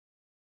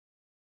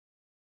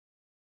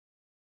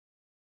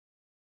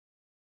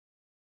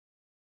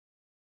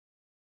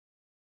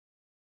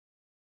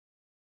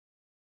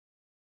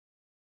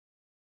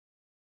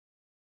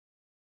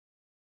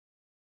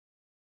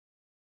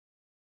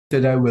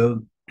Today I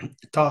will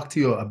talk to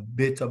you a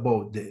bit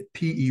about the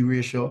PE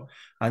ratio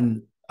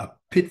and a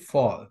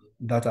pitfall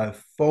that I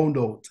found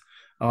out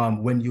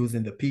when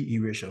using the PE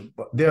ratio.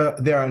 But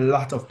there are a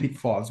lot of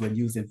pitfalls when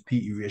using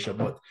PE ratio,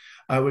 but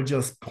I will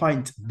just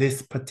point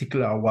this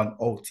particular one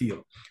out to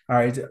you, all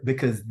right?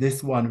 Because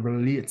this one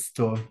relates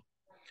to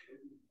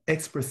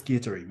express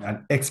catering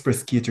and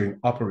express catering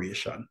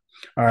operation.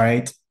 All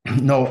right.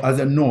 Now,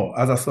 as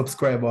a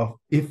subscriber,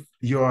 if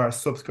you are a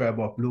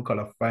subscriber of Blue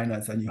Collar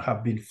Finance and you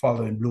have been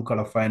following Blue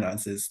Collar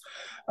Finance's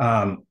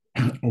um,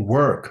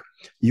 work,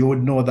 you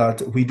would know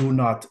that we do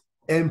not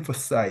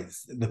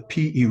emphasize the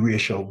PE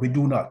ratio. We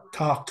do not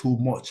talk too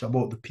much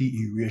about the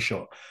PE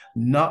ratio.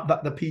 Not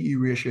that the PE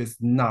ratio is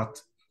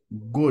not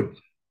good.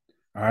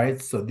 All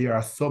right, so there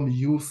are some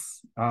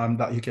use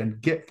that you can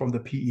get from the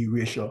PE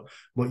ratio,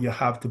 but you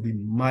have to be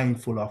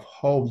mindful of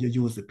how you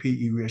use the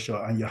PE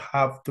ratio, and you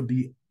have to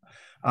be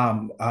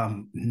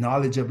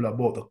knowledgeable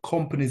about the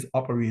company's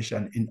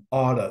operation in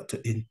order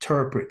to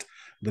interpret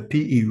the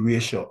PE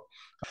ratio.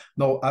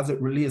 Now, as it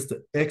relates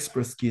to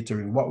express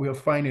catering, what we are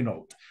finding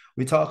out,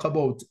 we talk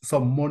about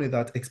some money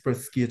that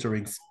express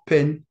catering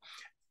spend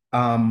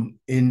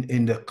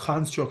in the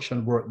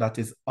construction work that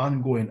is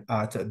ongoing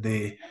at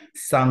the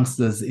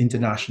Sangsters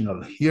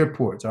International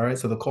Airport. All right,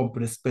 so the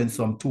company spent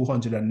some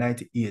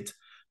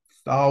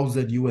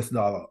 298,000 US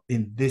dollar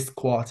in this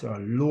quarter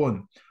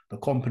alone. The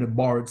company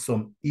borrowed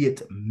some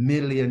 $8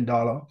 million.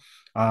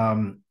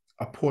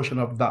 A portion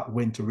of that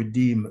went to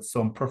redeem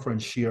some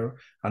preference share,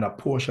 and a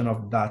portion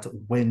of that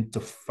went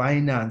to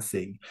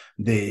financing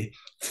the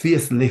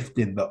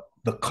facelifting,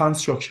 the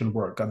construction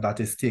work that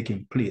is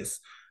taking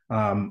place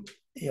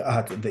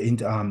at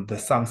the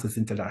Sangsters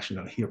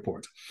International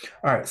Airport.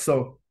 All right,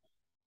 so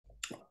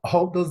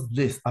how does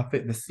this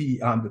affect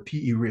the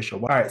PE ratio?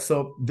 All right,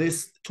 so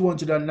this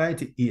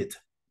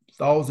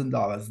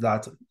 $298,000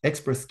 that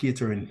Express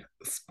Catering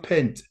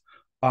spent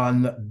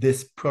on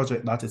this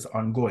project that is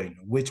ongoing,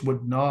 which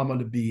would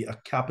normally be a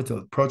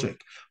capital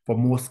project for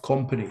most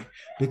company,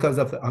 because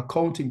of the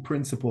accounting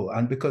principle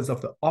and because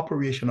of the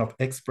operation of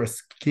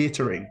Express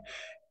Catering,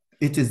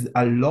 it is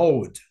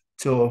allowed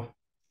to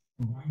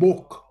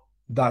book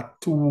that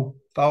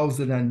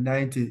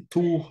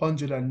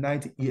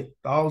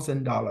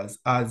 $298,000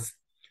 as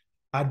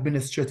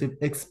administrative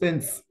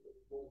expense.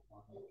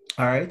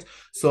 All right.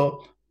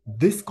 So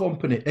this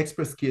company,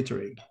 Express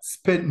Catering,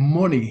 spent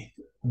money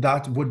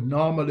that would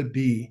normally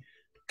be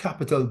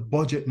capital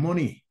budget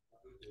money.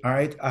 All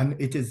right. And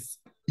it is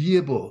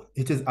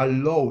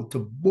allowed to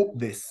book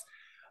this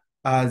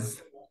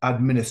as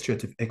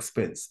administrative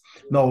expense.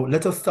 Now,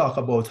 let us talk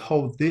about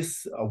how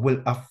this will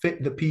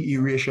affect the PE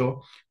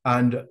ratio,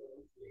 and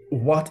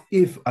what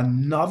if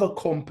another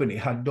company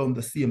had done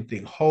the same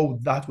thing, how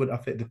that would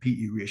affect the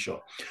PE ratio.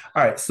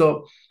 All right,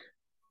 so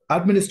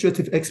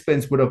administrative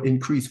expense would have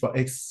increased for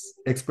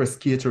Express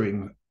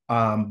Catering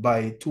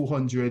by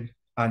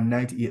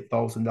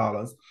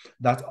 $298,000.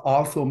 That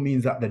also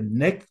means that the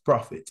net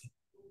profit,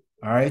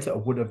 all right,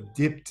 would have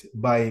dipped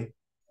by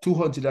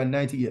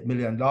 $298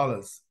 million.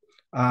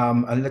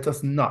 And let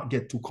us not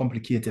get too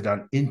complicated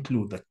and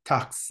include the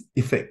tax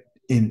effect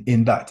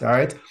in that. All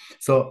right.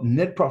 So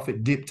net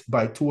profit dipped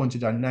by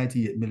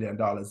 $298 million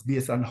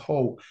based on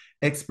how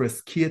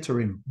Express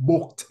Catering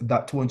booked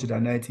that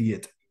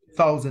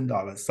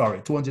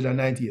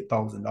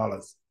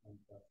 $298,000.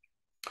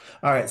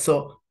 All right.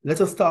 So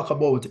let us talk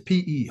about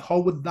PE. How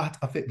would that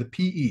affect the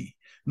PE?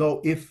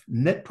 Now, if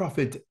net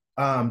profit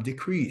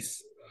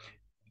decrease,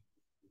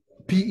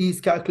 PE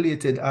is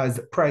calculated as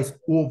price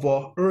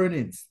over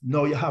earnings.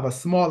 Now you have a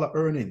smaller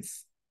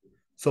earnings.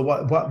 So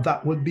what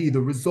that would be the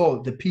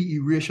result, the PE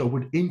ratio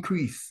would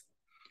increase.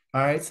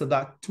 All right, so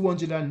that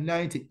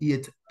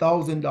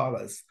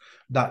 $298,000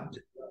 that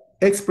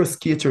Express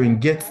Catering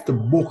gets to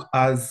book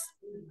as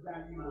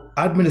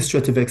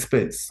administrative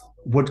expense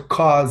would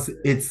cause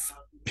its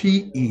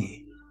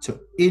PE to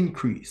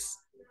increase.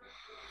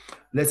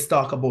 Let's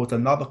talk about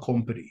another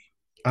company.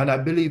 And I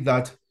believe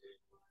that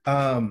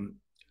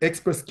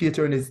Express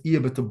Catering is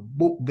able to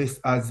book this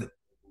as,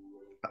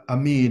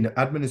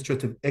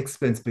 administrative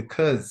expense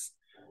because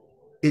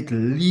it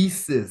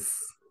leases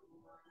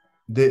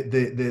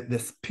the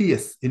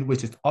space in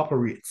which it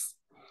operates.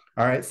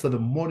 All right. So the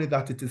money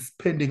that it is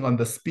spending on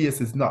the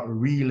space is not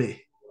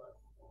really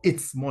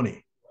its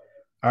money.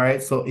 All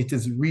right. So it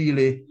is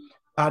really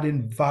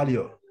adding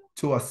value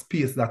to a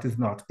space that is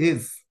not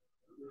his.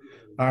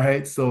 All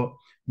right. So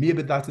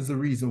maybe that is the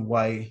reason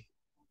why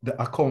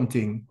the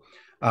accounting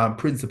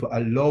principle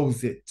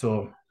allows it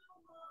to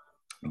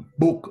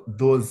book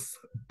those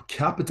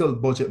capital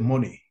budget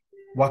money,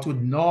 what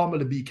would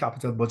normally be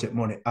capital budget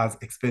money, as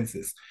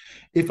expenses.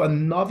 If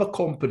another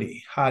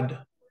company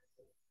had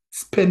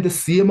spent the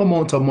same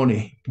amount of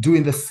money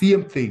doing the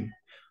same thing,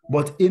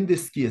 but in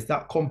this case,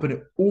 that company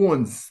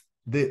owns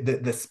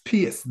the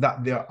space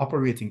that they're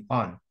operating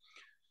on,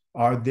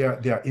 or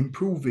they're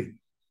improving,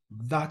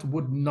 that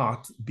would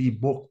not be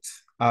booked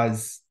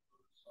as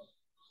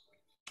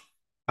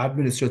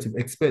administrative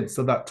expense.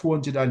 So that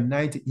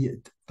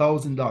 $298,000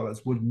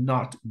 $98,000 would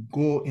not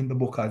go in the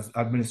book as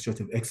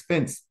administrative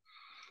expense.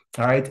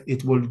 All right,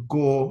 it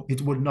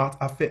would not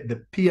affect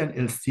the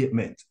P&L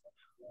statement,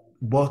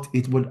 but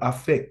it would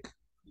affect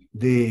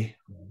the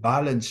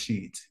balance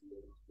sheet.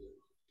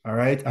 All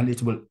right, and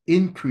it will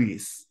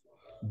increase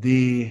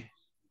the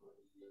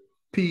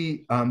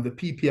the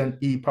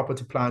PP&E,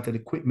 property, plant, and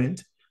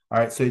equipment. All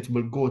right, so it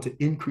will go to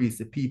increase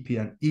the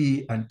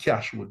PP&E and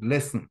cash would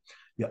lessen.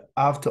 You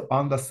have to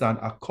understand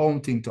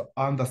accounting to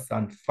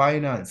understand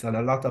finance. And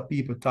a lot of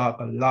people talk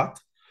a lot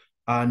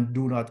and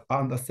do not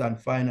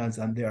understand finance,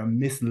 and they are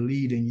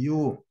misleading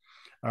you.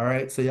 All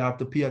right, so you have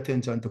to pay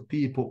attention to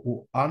people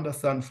who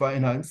understand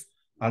finance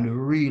and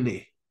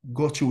really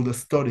go through the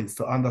studies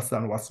to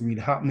understand what's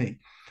really happening.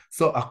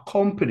 So a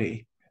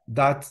company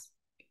that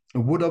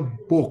would have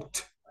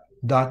booked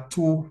that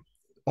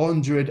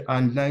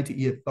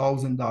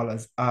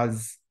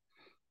 $298,000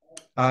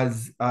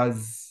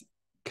 as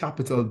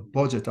capital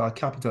budget or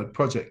capital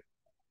project,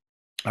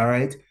 all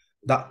right,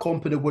 that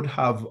company would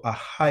have a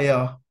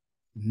higher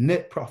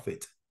net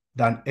profit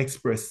than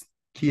Express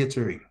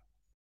Catering,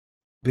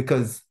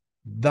 because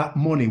that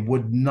money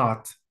would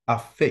not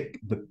affect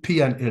the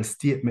P&L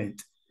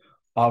statement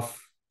of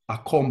a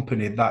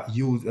company that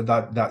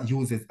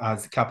uses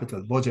as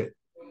capital budget.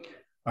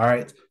 All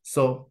right,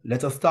 so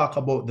let us talk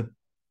about the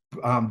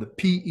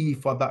PE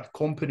for that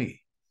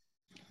company.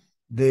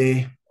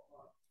 The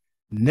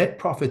net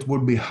profit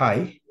would be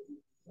high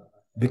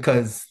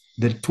because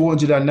the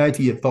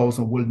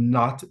 298,000 will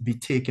not be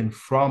taken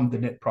from the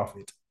net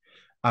profit.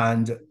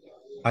 And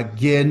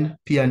again,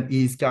 P&E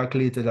is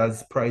calculated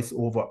as price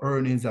over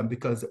earnings, and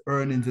because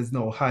earnings is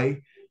now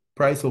high,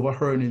 price over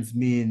earnings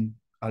mean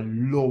a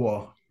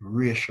lower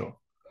ratio.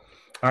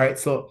 All right,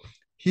 so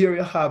here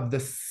you have the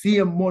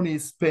same money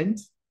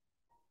spent,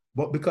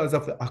 but because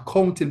of the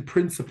accounting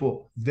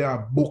principle, they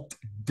are booked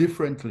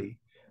differently.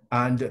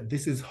 And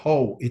this is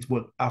how it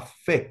will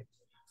affect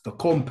the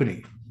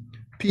company.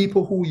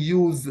 People who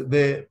use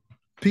the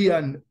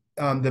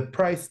the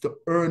price to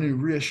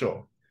earning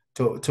ratio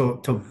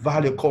to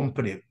value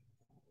company,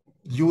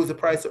 use the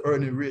price to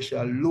earning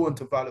ratio alone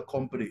to value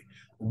company,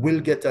 will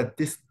get a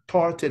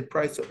distorted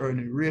price to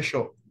earning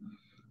ratio.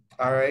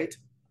 All right.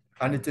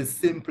 And it is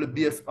simply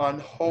based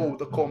on how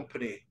the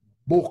company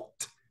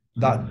booked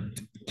that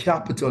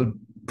capital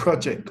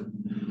project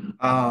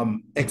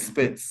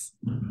expense.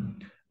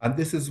 And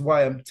this is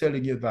why I'm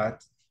telling you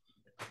that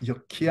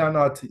you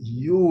cannot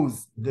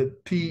use the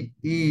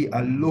PE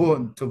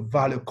alone to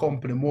value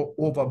company.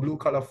 Moreover, blue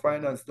collar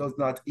finance does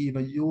not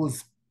even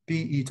use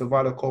PE to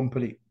value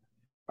company.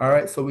 All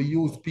right, so we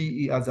use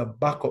PE as a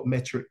backup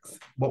metrics,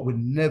 but we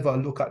never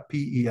look at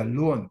PE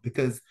alone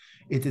because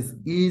it is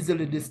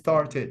easily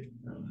distorted.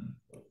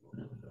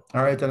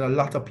 All right, and a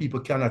lot of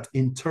people cannot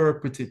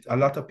interpret it. A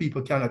lot of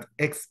people cannot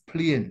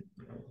explain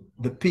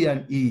the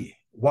P&E.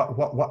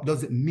 What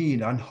does it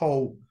mean and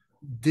how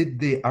did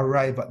they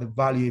arrive at the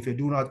value? If you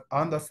do not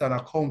understand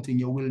accounting,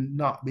 you will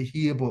not be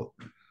able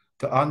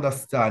to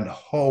understand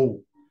how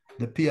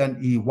the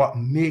P&E, what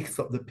makes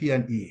up the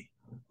P&E.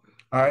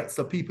 All right,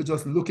 so people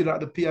just looking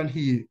at the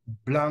P&E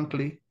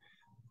blankly,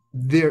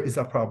 there is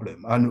a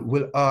problem and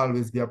will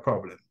always be a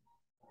problem.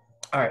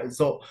 All right,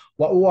 so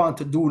what we want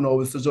to do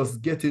now is to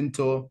just get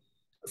into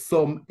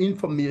some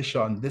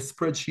information, the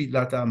spreadsheet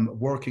that I'm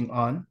working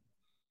on.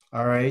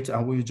 All right,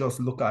 and we just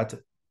look at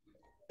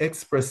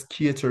Express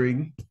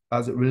Catering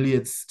as it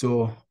relates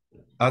to,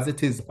 as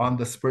it is on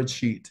the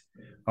spreadsheet.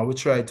 And we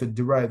try to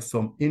derive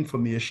some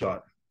information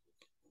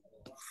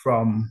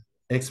from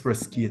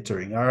Express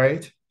Catering, all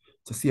right,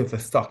 to see if the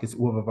stock is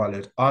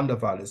overvalued,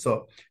 undervalued.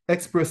 So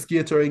Express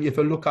Catering, if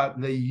you look at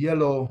the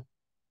yellow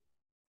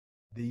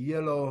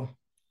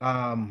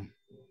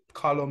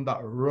column that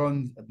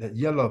runs, the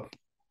yellow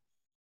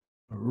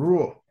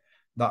row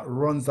that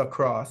runs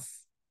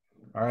across,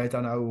 all right,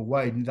 and I will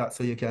widen that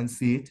so you can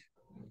see it.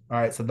 All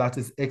right, so that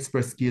is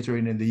Express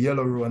Catering in the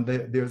yellow row, and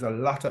there's a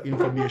lot of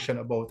information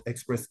about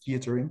Express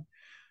Catering.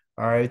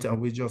 All right, and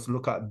we just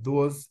look at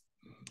those.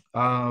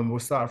 We'll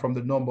start from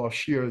the number of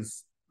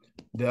shares.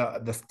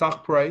 The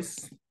stock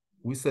price,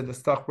 we said the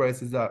stock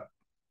price is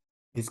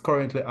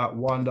currently at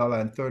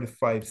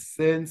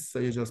 $1.35. So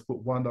you just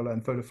put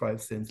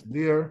 $1.35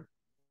 there.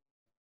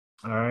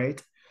 All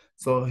right,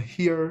 so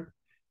here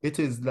it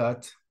is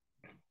that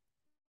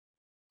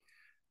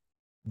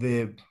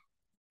the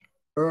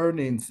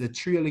earnings, the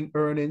trailing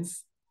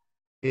earnings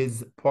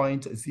is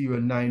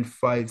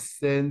 0.095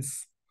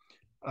 cents,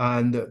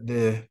 and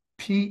the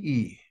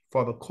PE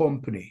for the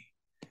company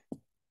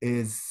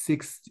is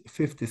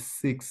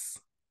 656.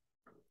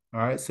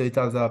 All right, so it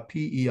has a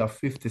PE of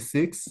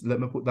 56. Let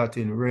me put that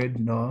in red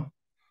now.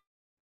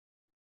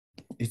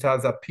 It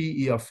has a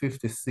PE of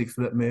 56.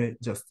 Let me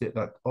just take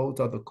that out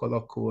of the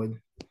color code.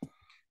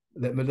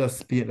 Let me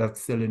just paint that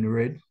cell in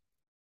red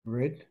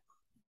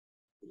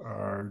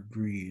or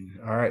green.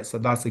 All right, so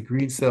that's a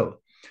green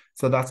cell.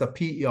 So that's a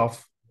PE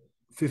of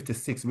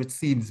 56, which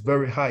seems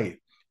very high.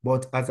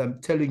 But as I'm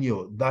telling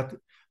you, that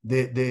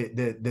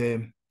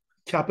the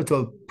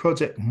capital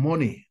project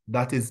money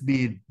that is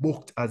being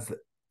booked as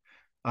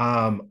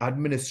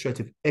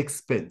administrative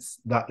expense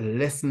that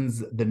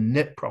lessens the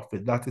net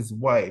profit. That is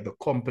why the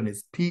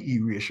company's PE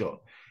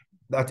ratio,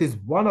 that is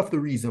one of the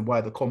reasons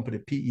why the company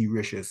PE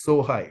ratio is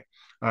so high.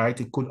 All right.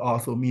 It could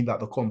also mean that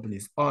the company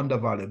is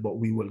undervalued, but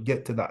we will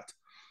get to that.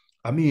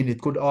 I mean,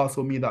 it could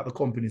also mean that the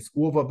company is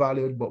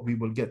overvalued, but we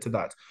will get to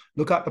that.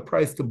 Look at the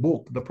price to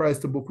book. The price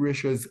to book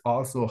ratio is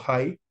also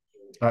high.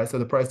 All right. So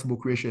the price to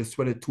book ratio is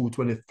 22,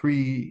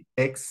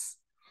 23x.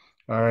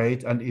 All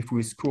right. And if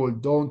we scroll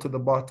down to the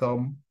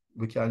bottom,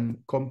 we can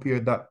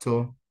compare that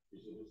to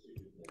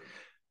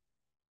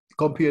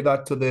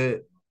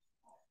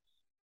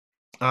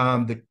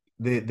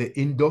the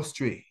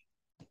industry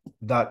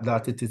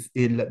that it is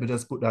in. Let me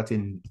just put that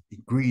in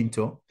green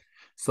too.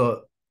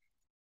 So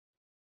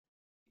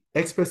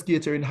Express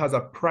Catering has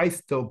a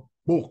price to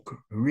book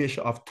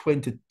ratio of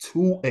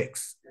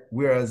 22x,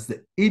 whereas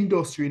the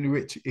industry in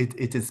which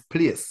it is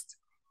placed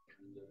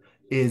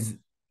is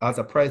as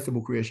a price to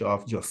book ratio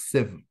of just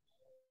 7.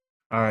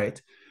 All right.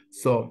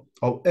 So,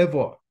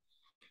 however,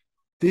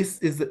 this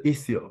is the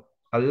issue.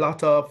 A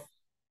lot of,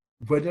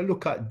 when you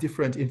look at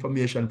different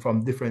information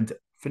from different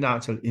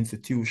financial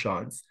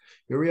institutions,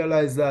 you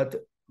realize that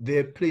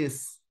they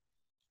place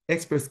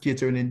Express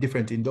Catering in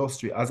different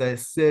industry. As I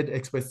said,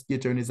 Express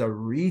Catering is a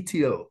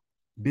retail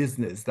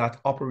business that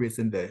operates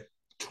in the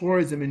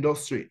tourism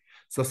industry.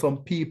 So some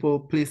people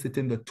place it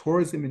in the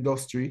tourism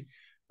industry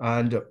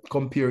and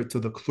compare it to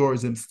the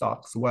tourism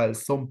stocks, while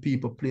some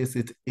people place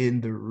it in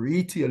the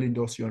retail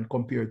industry and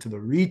compare it to the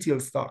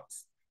retail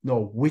stocks. Now,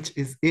 which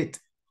is it?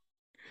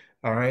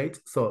 All right.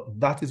 So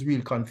that is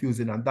really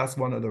confusing. And that's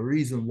one of the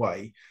reasons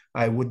why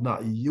I would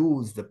not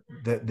use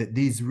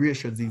these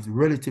ratios, these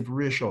relative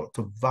ratio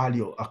to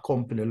value a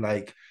company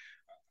like,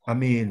 I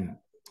mean,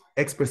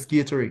 Express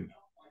Catering,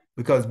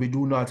 because we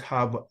do not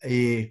have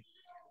a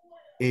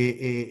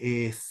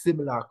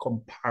similar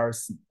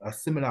comparison, a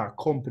similar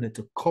company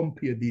to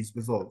compare these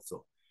results.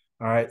 So,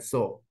 all right.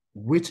 So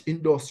which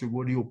industry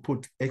would you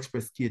put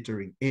Express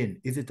Catering in?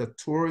 Is it a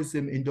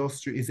tourism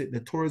industry? Is it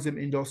the tourism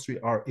industry,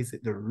 or is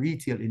it the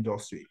retail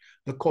industry?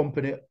 The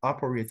company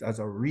operates as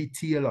a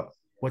retailer,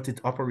 but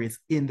it operates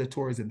in the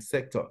tourism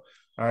sector.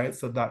 All right.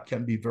 So that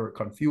can be very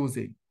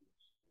confusing.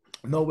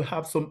 Now we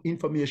have some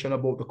information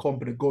about the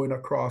company going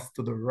across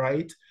to the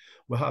right.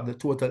 We have the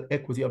total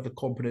equity of the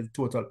company, the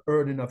total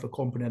earning of the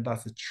company, and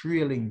that's the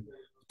trailing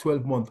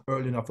 12-month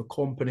earning of the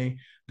company,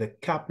 the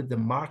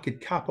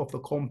market cap of the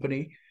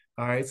company.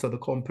 All right, so the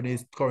company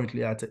is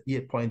currently at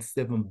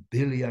 $8.7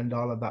 billion.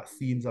 That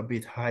seems a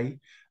bit high.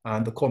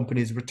 And the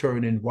company is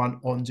returning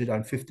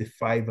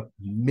 $155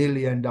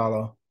 million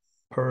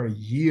per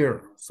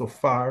year so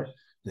far.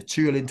 The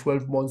trailing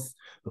 12 months,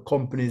 the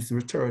company is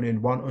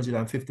returning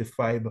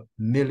 $155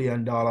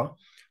 million,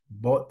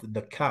 but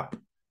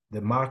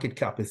the market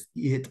cap is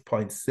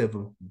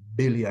 $8.7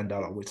 billion,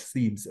 which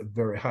seems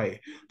very high.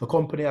 The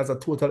company has a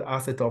total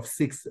asset of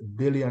 $6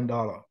 billion.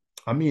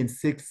 I mean,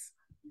 $6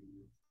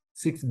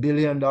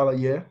 billion a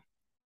year.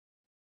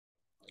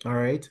 All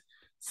right.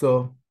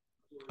 So,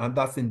 and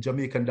that's in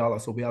Jamaican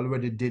dollars. So we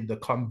already did the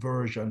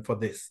conversion for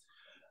this.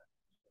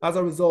 As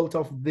a result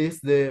of this,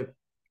 the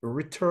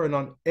return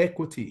on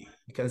equity,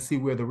 you can see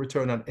where the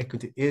return on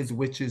equity is,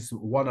 which is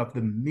one of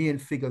the main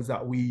figures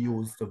that we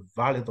use to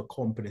value the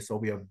company. So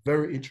we are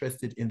very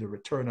interested in the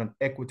return on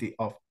equity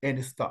of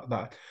any stock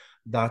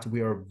that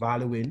we are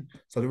valuing.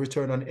 So the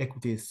return on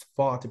equity is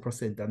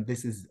 40%, and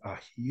this is a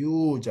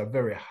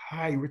very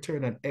high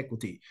return on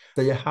equity.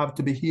 So you have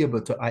to be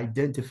able to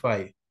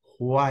identify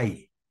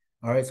why.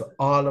 All right, so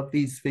all of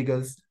these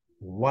figures,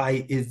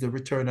 why is the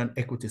return on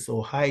equity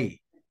so high?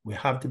 We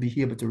have to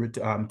be able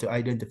to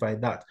identify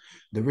that.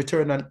 The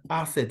return on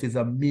asset is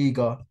a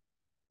meager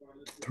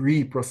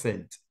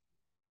 3%.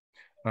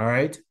 All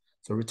right.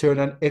 So return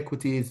on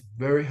equity is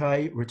very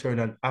high. Return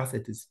on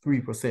asset is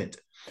 3%.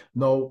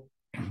 Now,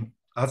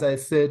 as I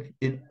said,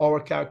 in our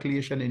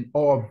calculation, in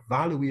our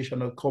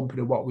valuation of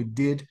company, what we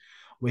did,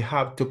 we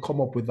have to come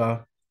up with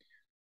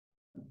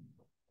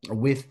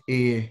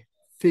a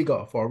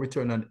figure for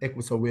return on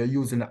equity. So we are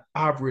using an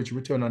average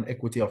return on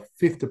equity of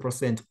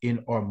 50%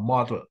 in our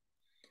model.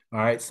 All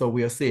right, so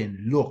we are saying,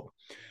 look,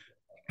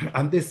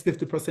 and this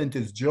 50%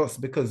 is just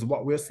because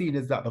what we're seeing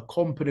is that the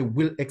company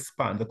will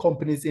expand. The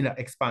company is in an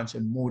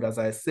expansion mode. As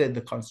I said,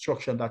 the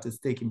construction that is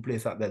taking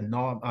place at the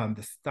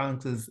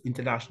Stanton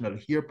International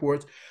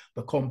Airport,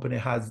 the company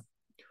has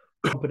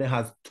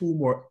 2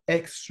 more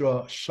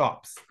extra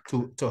shops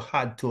to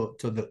add to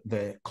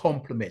the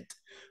complement.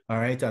 All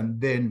right, and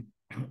then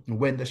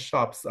when the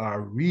shops are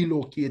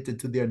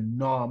relocated to their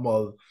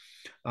normal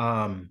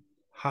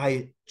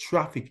high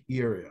traffic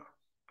area,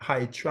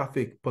 high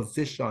traffic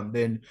position,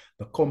 then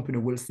the company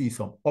will see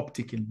some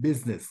uptick in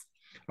business.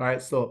 All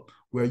right, so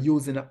we're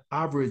using an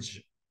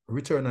average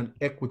return on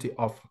equity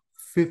of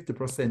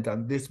 50%,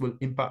 and this will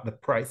impact the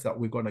price that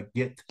we're going to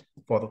get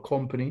for the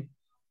company.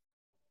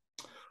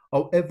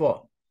 However,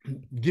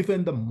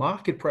 given the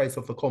market price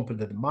of the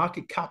company, the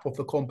market cap of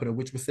the company,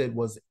 which we said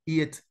was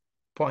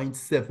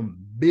 $8.7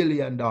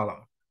 billion,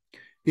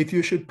 if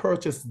you should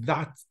purchase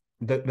that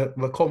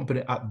the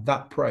company at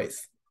that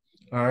price,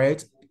 all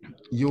right,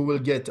 you will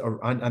get,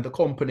 and the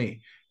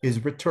company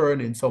is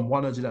returning some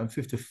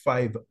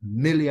 $155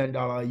 million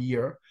a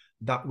year.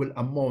 That will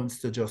amount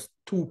to just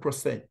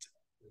 2%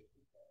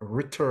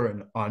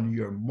 return on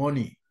your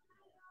money.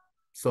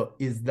 So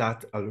is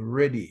that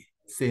already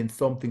saying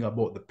something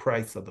about the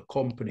price of the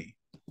company?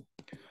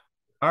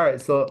 All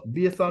right, so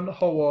based on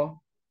our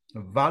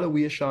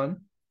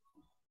valuation,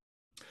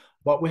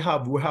 what we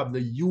have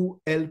the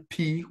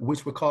ULP,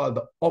 which we call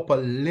the upper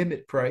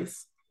limit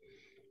price.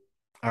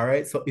 All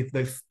right, so if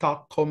the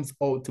stock comes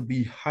out to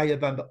be higher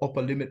than the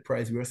upper limit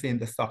price, we're saying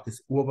the stock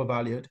is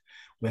overvalued.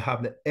 We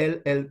have the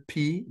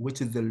LLP,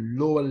 which is the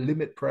lower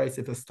limit price.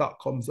 If the stock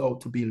comes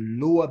out to be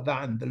lower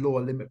than the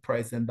lower limit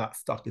price, then that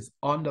stock is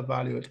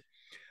undervalued.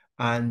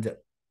 And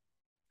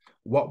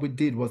what we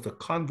did was to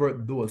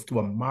convert those to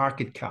a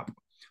market cap.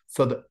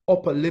 So the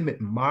upper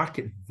limit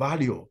market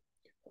value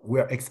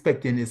we're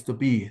expecting is to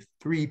be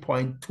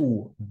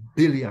 $3.2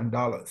 billion.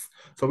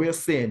 So we're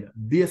saying,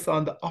 based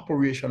on the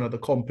operation of the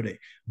company,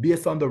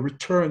 based on the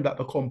return that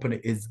the company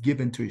is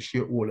giving to its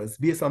shareholders,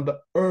 based on the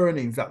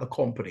earnings that the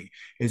company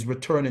is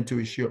returning to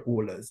its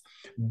shareholders,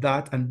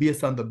 that, and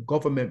based on the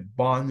government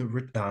bond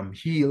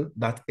yield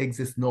that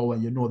exists now,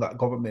 and you know that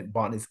government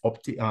bond is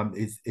up to,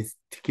 is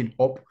ticking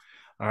up,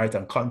 all right,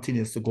 and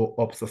continues to go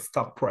up, so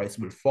stock price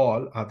will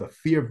fall. The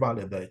fair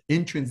value, the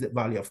intrinsic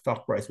value of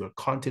stock price will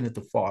continue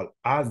to fall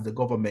as the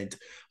government,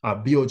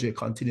 BOJ,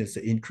 continues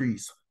to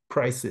increase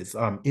prices,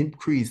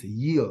 increase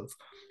yields,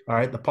 all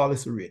right, the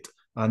policy rate,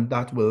 and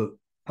that will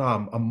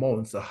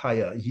amount to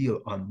higher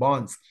yield on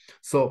bonds.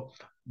 So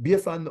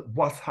based on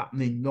what's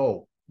happening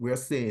now, we're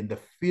saying the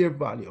fair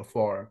value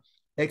for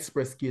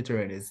Express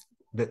Catering is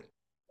the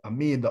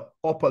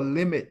upper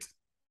limit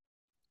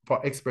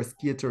for Express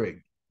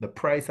Catering, the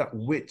price at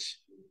which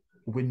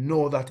we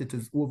know that it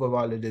is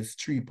overvalued, is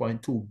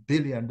 $3.2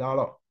 billion.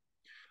 All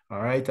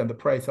right. And the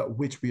price at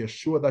which we are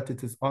sure that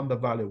it is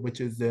undervalued,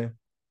 which is the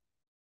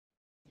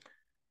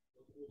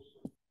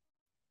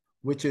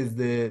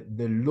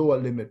lower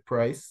limit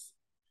price,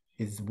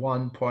 is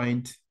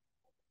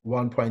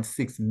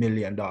 $1.6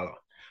 million. All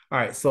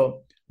right.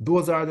 So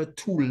those are the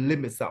two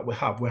limits that we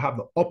have. We have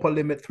the upper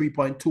limit,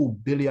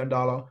 $3.2 billion,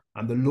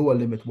 and the lower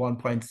limit,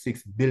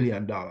 $1.6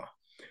 billion. All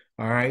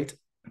right.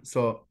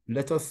 So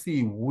let us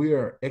see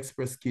where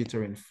Express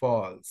Catering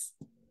falls.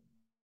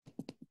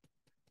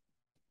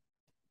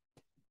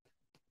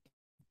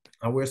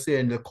 And we're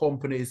saying the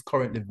company is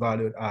currently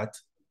valued at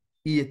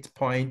 8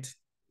 point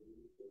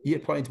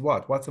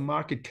what? What's the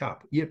market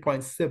cap?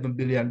 $8.7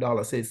 billion.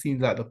 So it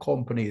seems like the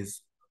company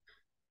is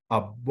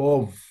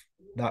above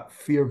that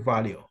fair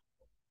value,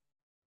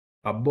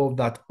 above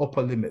that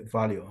upper limit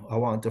value. I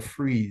want to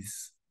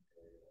freeze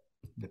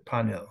the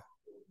panel.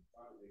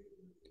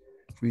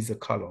 Freeze the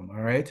column,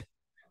 all right?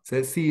 So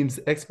it seems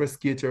Express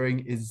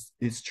Catering is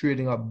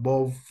trading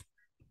above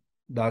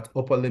that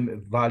upper limit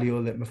value.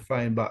 Let me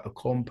find back the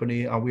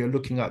company. And we are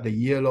looking at the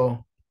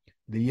yellow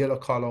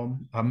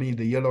column,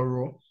 the yellow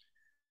row.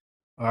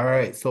 All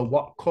right, so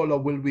what color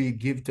will we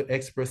give to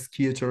Express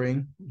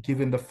Catering,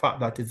 given the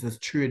fact that it is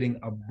trading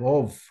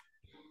above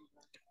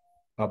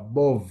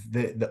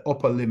the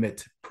upper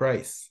limit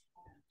price?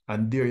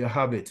 And there you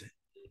have it.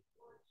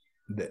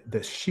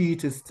 The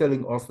sheet is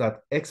telling us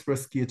that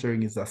Express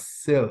Catering is a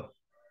sell.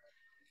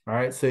 All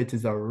right, so it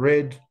is a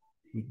red.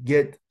 We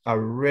get a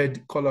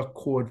red color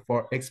code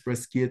for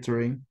Express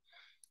Catering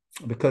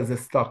because the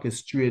stock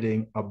is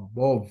trading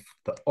above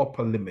the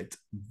upper limit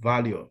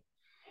value.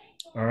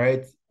 All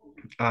right,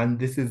 and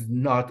this is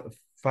not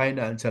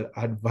financial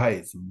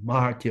advice.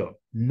 Mark you,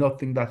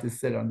 nothing that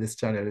is said on this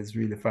channel is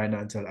really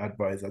financial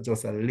advice. I'm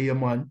just a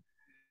layman.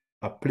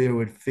 I play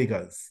with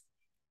figures.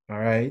 All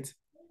right.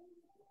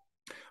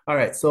 All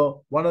right,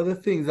 so one of the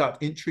things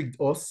that intrigued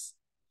us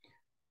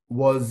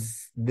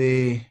was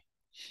the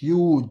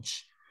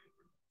huge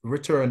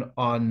return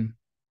on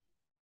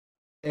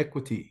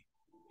equity.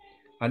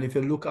 And if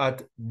you look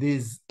at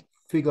these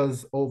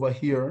figures over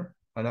here,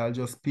 and I'll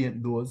just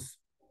paint those,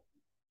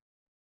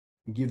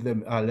 give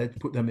them, let's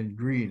put them in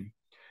green.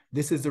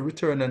 This is the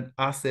return on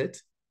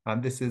asset,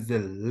 and this is the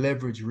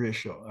leverage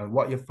ratio. And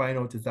what you find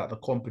out is that the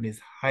company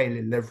is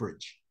highly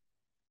leveraged.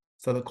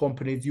 So the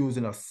company is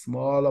using a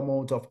small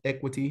amount of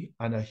equity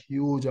and a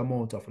huge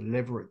amount of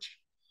leverage.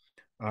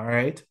 All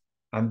right.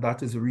 And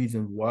that is the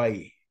reason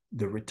why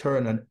the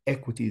return on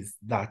equity is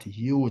that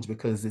huge,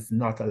 because it's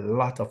not a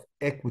lot of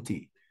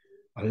equity,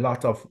 a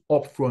lot of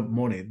upfront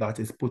money that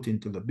is put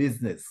into the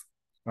business.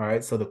 All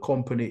right. So the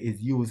company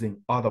is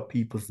using other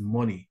people's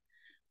money.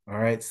 All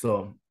right.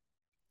 So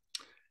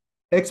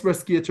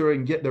Express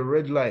Catering, get the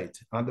red light,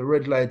 and the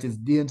red light is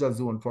danger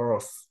zone for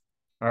us.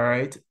 All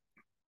right.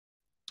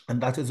 And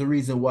that is the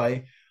reason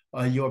why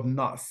you have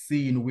not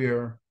seen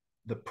where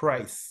the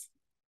price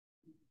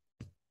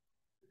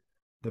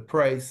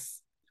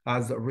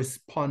has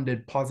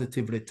responded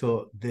positively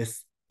to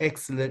this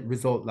excellent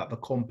result that the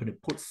company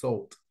puts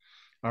out.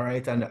 All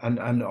right.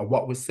 And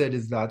what we said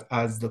is that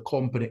as the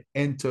company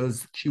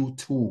enters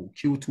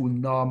Q2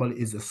 normally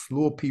is a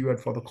slow period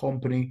for the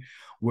company.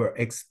 We're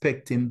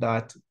expecting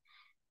that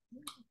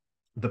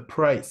the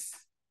price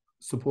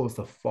supposed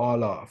to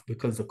fall off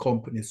because the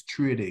company is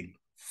trading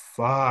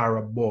far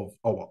above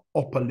our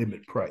upper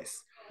limit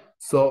price.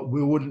 So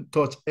we wouldn't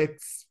touch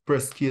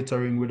express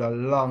catering with a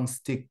long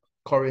stick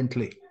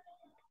currently.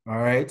 All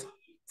right.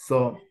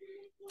 So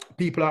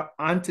people are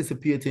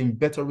anticipating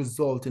better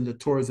result in the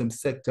tourism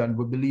sector, and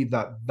we believe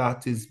that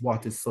that is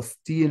what is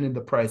sustaining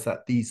the price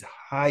at these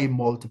high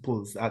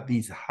multiples, at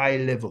these high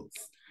levels.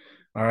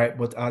 All right.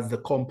 But as the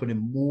company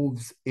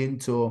moves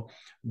into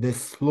this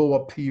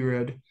slower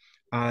period,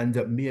 and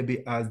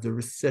maybe as the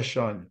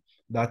recession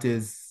that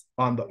is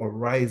on the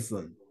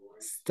horizon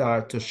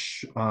start to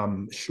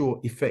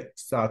show effect,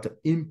 start to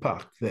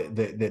impact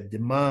the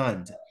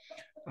demand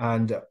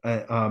and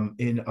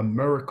in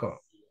America,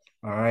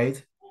 all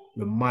right,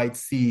 we might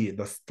see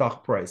the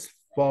stock price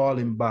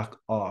falling back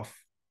off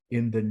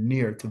in the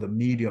near to the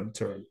medium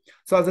term.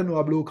 So as I know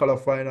a blue collar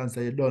finance,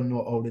 you don't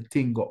know how the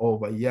thing go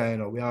over. Yeah, you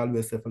know, we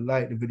always say if you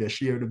like the video,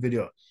 share the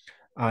video,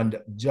 and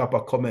drop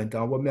a comment.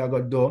 And what me I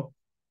gonna do,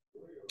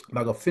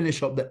 I'm gonna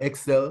finish up the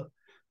Excel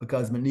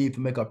because I need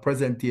to make a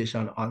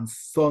presentation on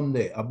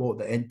Sunday about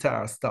the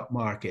entire stock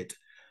market.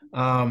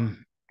 I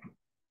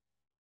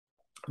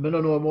don't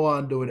know what I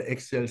want to do with the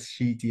Excel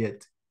sheet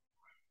yet.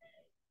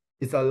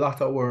 It's a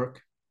lot of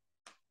work,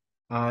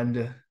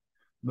 and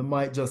we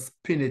might just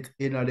pin it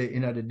in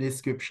the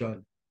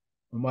description.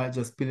 We might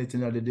just pin it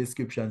in the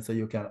description so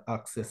you can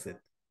access it.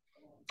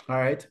 All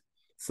right.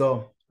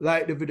 So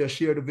like the video,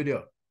 share the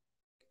video,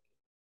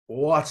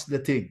 watch the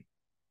thing,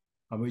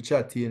 and we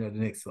chat to you in the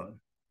next one.